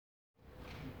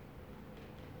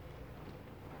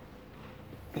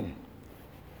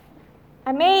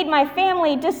I made my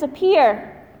family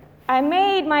disappear. I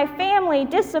made my family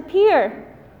disappear.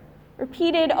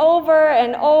 Repeated over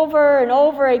and over and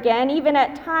over again, even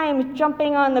at times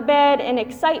jumping on the bed in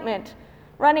excitement,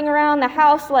 running around the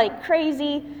house like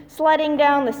crazy, sledding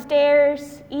down the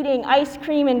stairs, eating ice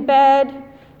cream in bed,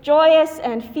 joyous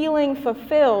and feeling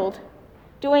fulfilled,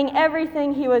 doing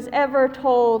everything he was ever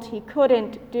told he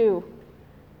couldn't do.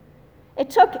 It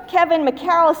took Kevin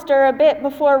McAllister a bit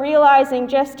before realizing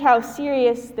just how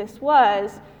serious this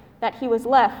was, that he was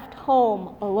left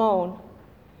home alone.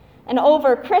 And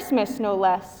over Christmas, no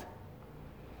less.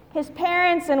 His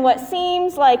parents and what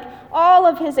seems like all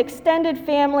of his extended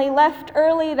family left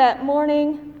early that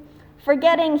morning,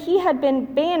 forgetting he had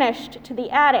been banished to the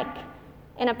attic.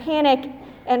 In a panic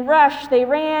and rush, they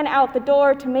ran out the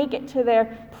door to make it to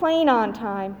their plane on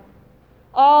time,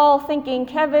 all thinking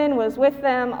Kevin was with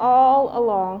them all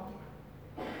along.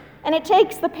 And it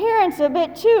takes the parents a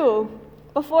bit too,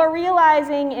 before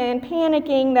realizing and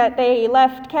panicking that they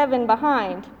left Kevin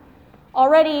behind,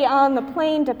 already on the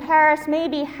plane to Paris,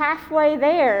 maybe halfway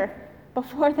there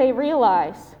before they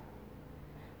realize.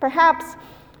 Perhaps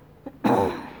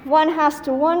one has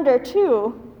to wonder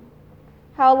too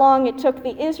how long it took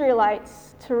the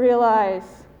Israelites to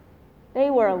realize they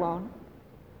were alone,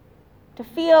 to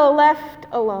feel left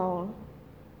alone,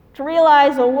 to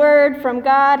realize a word from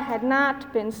God had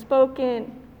not been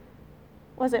spoken.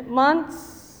 Was it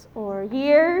months or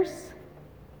years?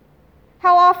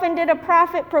 How often did a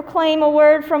prophet proclaim a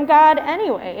word from God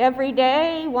anyway? Every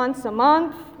day, once a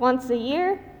month, once a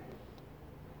year?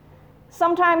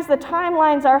 Sometimes the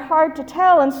timelines are hard to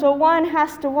tell, and so one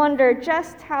has to wonder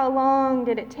just how long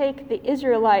did it take the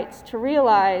Israelites to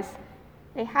realize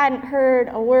they hadn't heard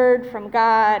a word from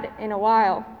God in a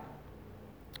while.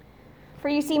 For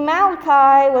you see,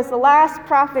 Malachi was the last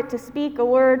prophet to speak a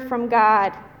word from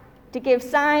God, to give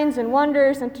signs and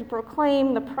wonders and to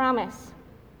proclaim the promise.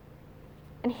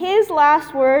 And his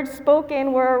last words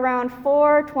spoken were around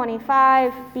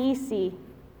 425 BC.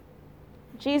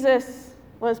 Jesus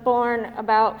was born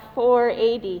about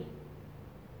 480.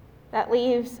 That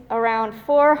leaves around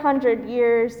 400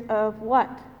 years of what?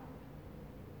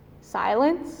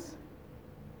 Silence?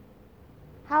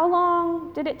 How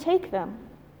long did it take them?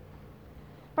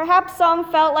 Perhaps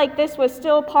some felt like this was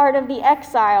still part of the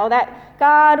exile, that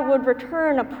God would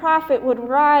return, a prophet would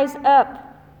rise up.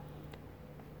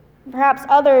 Perhaps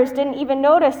others didn't even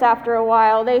notice after a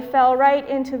while. They fell right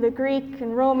into the Greek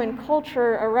and Roman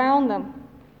culture around them.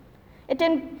 It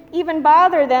didn't even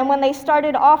bother them when they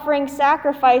started offering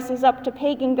sacrifices up to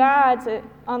pagan gods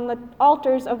on the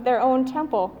altars of their own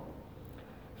temple,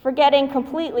 forgetting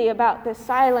completely about this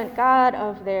silent God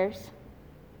of theirs.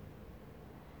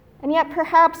 And yet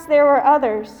perhaps there were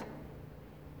others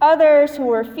who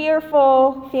were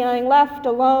fearful, feeling left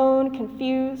alone,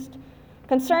 confused,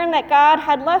 concerned that God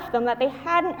had left them, that they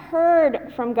hadn't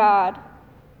heard from God,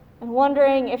 and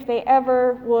wondering if they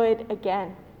ever would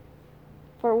again.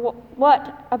 For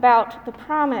what about the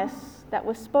promise that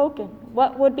was spoken?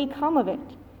 What would become of it?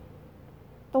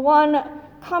 The one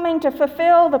coming to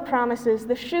fulfill the promises,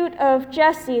 the shoot of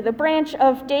Jesse, the branch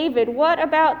of David, what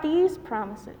about these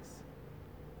promises?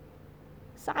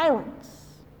 Silence.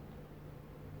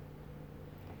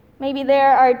 Maybe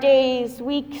there are days,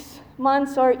 weeks,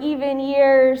 months, or even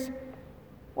years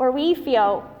where we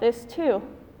feel this too.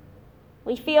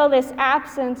 We feel this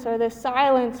absence or this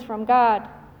silence from God,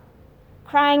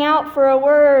 crying out for a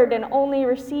word and only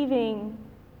receiving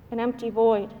an empty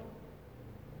void.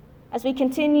 As we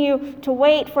continue to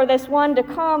wait for this one to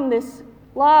come, this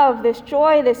love, this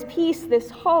joy, this peace,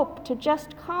 this hope to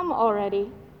just come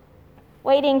already,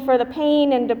 waiting for the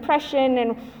pain and depression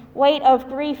and weight of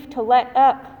grief to let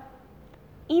up,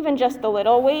 even just a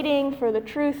little, waiting for the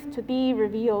truth to be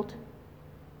revealed,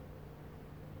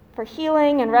 for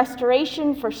healing and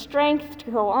restoration, for strength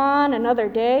to go on another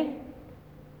day,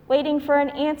 waiting for an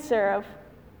answer of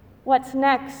what's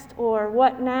next or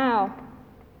what now,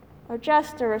 or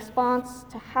just a response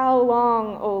to how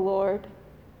long, O Lord.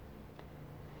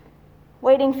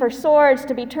 Waiting for swords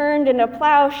to be turned into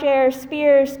plowshares,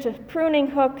 spears to pruning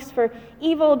hooks, for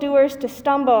evildoers to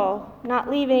stumble, not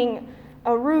leaving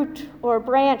a root or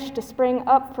branch to spring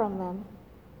up from them,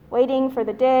 waiting for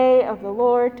the day of the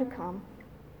Lord to come.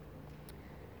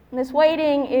 And this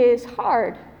waiting is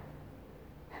hard.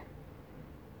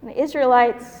 And the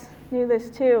Israelites knew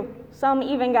this too. Some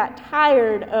even got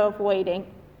tired of waiting,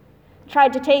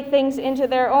 tried to take things into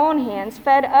their own hands,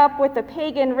 fed up with the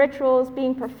pagan rituals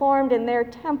being performed in their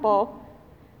temple.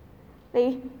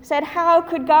 They said, how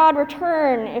could God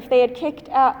return if they had kicked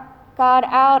God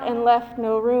out and left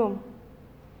no room?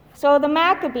 So the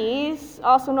Maccabees,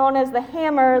 also known as the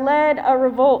Hammer, led a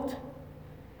revolt.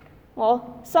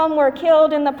 Well, some were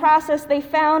killed in the process. They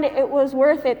found it was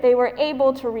worth it. They were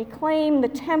able to reclaim the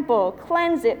temple,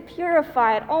 cleanse it,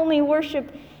 purify it, only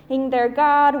worshiping their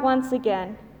God once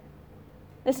again.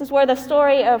 This is where the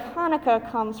story of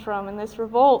Hanukkah comes from, in this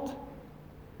revolt.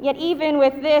 Yet even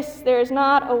with this, there is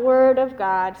not a word of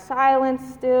God. Silence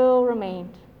still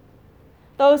remained.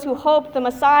 Those who hoped the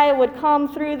Messiah would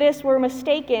come through this were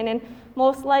mistaken and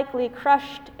most likely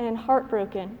crushed and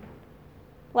heartbroken,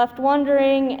 left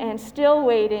wondering and still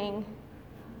waiting,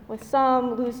 with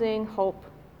some losing hope.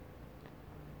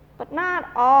 But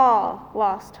not all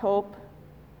lost hope.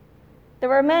 There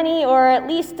were many, or at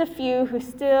least a few, who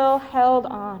still held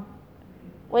on,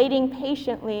 waiting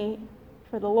patiently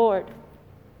for the Lord.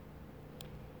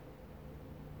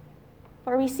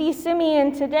 For we see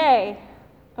Simeon today,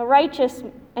 a righteous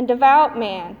and devout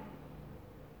man,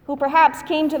 who perhaps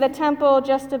came to the temple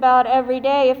just about every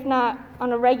day, if not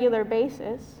on a regular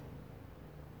basis,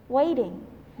 waiting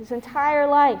his entire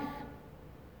life.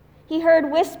 He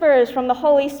heard whispers from the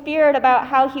Holy Spirit about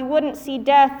how he wouldn't see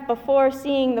death before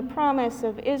seeing the promise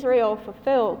of Israel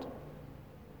fulfilled.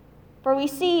 For we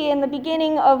see in the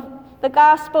beginning of the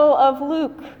Gospel of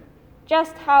Luke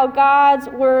just how God's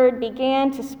word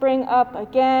began to spring up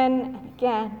again and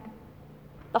again.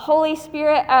 The Holy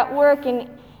Spirit at work in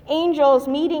angels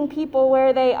meeting people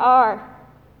where they are,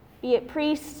 be it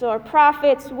priests or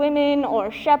prophets, women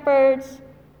or shepherds,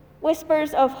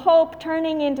 whispers of hope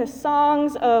turning into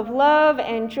songs of love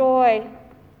and joy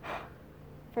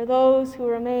for those who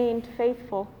remained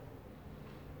faithful,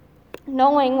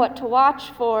 knowing what to watch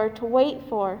for, to wait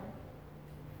for.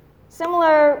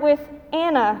 Similar with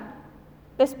Anna,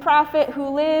 this prophet who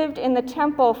lived in the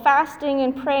temple, fasting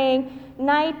and praying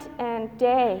night and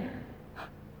day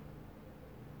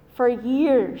for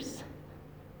years.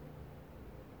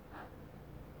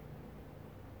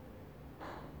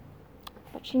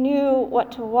 But she knew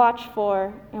what to watch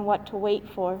for and what to wait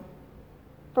for.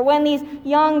 For when these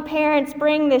young parents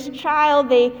bring this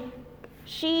child,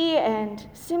 she and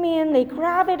Simeon, they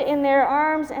grab it in their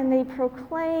arms and they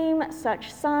proclaim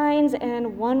such signs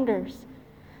and wonders.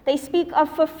 They speak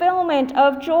of fulfillment,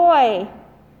 of joy,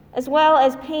 as well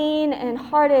as pain and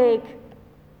heartache,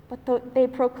 but they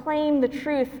proclaim the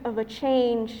truth of a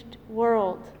changed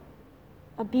world,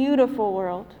 a beautiful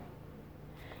world.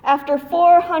 After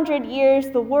 400 years,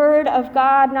 the Word of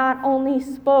God not only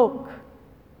spoke,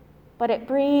 but it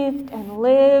breathed and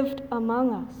lived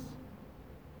among us.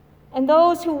 And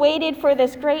those who waited for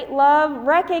this great love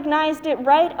recognized it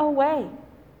right away,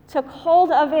 took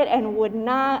hold of it, and would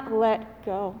not let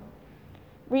go,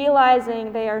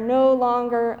 realizing they are no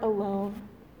longer alone.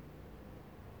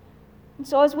 And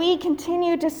so as we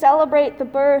continue to celebrate the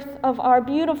birth of our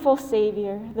beautiful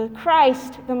Savior, the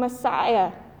Christ, the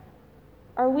Messiah,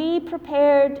 are we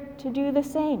prepared to do the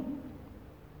same?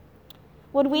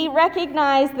 Would we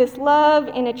recognize this love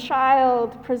in a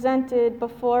child presented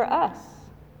before us?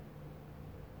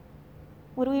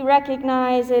 Would we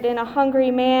recognize it in a hungry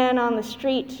man on the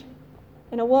street,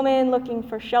 in a woman looking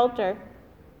for shelter?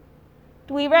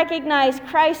 Do we recognize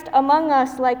Christ among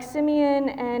us like Simeon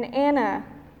and Anna?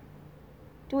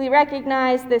 Do we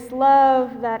recognize this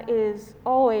love that is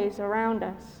always around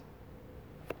us?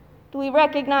 Do we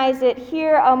recognize it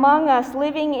here among us,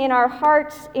 living in our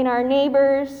hearts, in our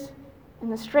neighbors, in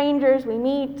the strangers we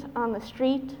meet on the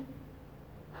street?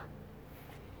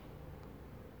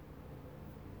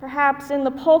 Perhaps in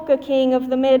the polka king of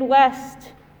the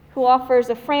Midwest, who offers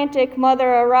a frantic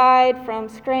mother a ride from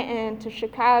Scranton to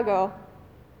Chicago,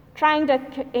 trying to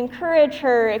encourage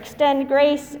her, extend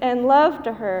grace and love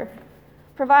to her,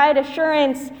 provide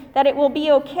assurance that it will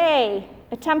be okay,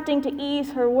 attempting to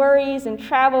ease her worries and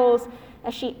travels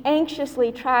as she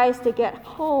anxiously tries to get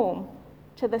home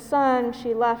to the son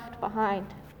she left behind.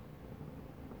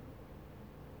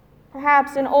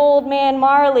 Perhaps an old man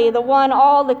Marley, the one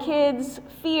all the kids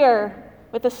fear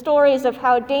with the stories of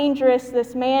how dangerous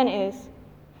this man is,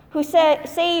 who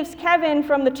saves Kevin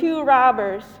from the two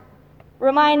robbers,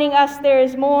 reminding us there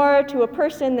is more to a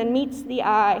person than meets the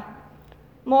eye,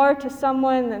 more to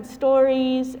someone than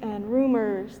stories and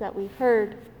rumors that we've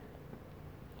heard.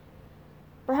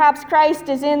 Perhaps Christ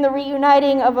is in the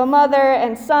reuniting of a mother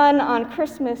and son on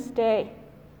Christmas Day,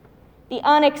 the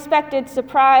unexpected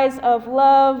surprise of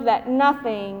love that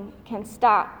nothing can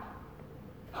stop.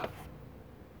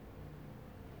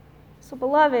 So,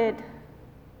 beloved,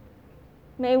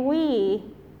 may we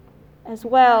as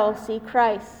well see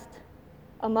Christ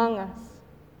among us,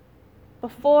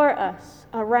 before us,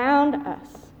 around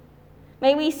us,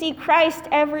 May we see Christ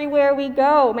everywhere we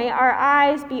go. May our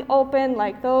eyes be open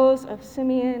like those of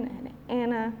Simeon and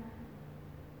Anna.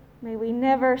 May we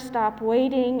never stop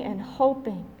waiting and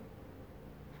hoping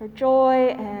for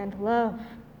joy and love,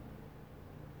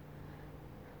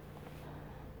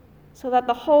 so that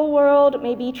the whole world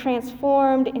may be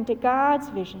transformed into God's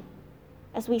vision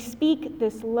as we speak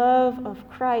this love of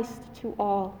Christ to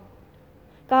all.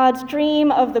 God's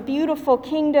dream of the beautiful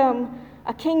kingdom,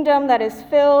 a kingdom that is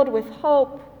filled with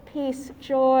hope, peace,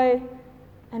 joy,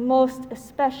 and most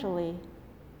especially,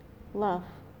 love.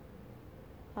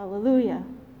 Hallelujah.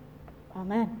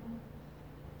 Amen.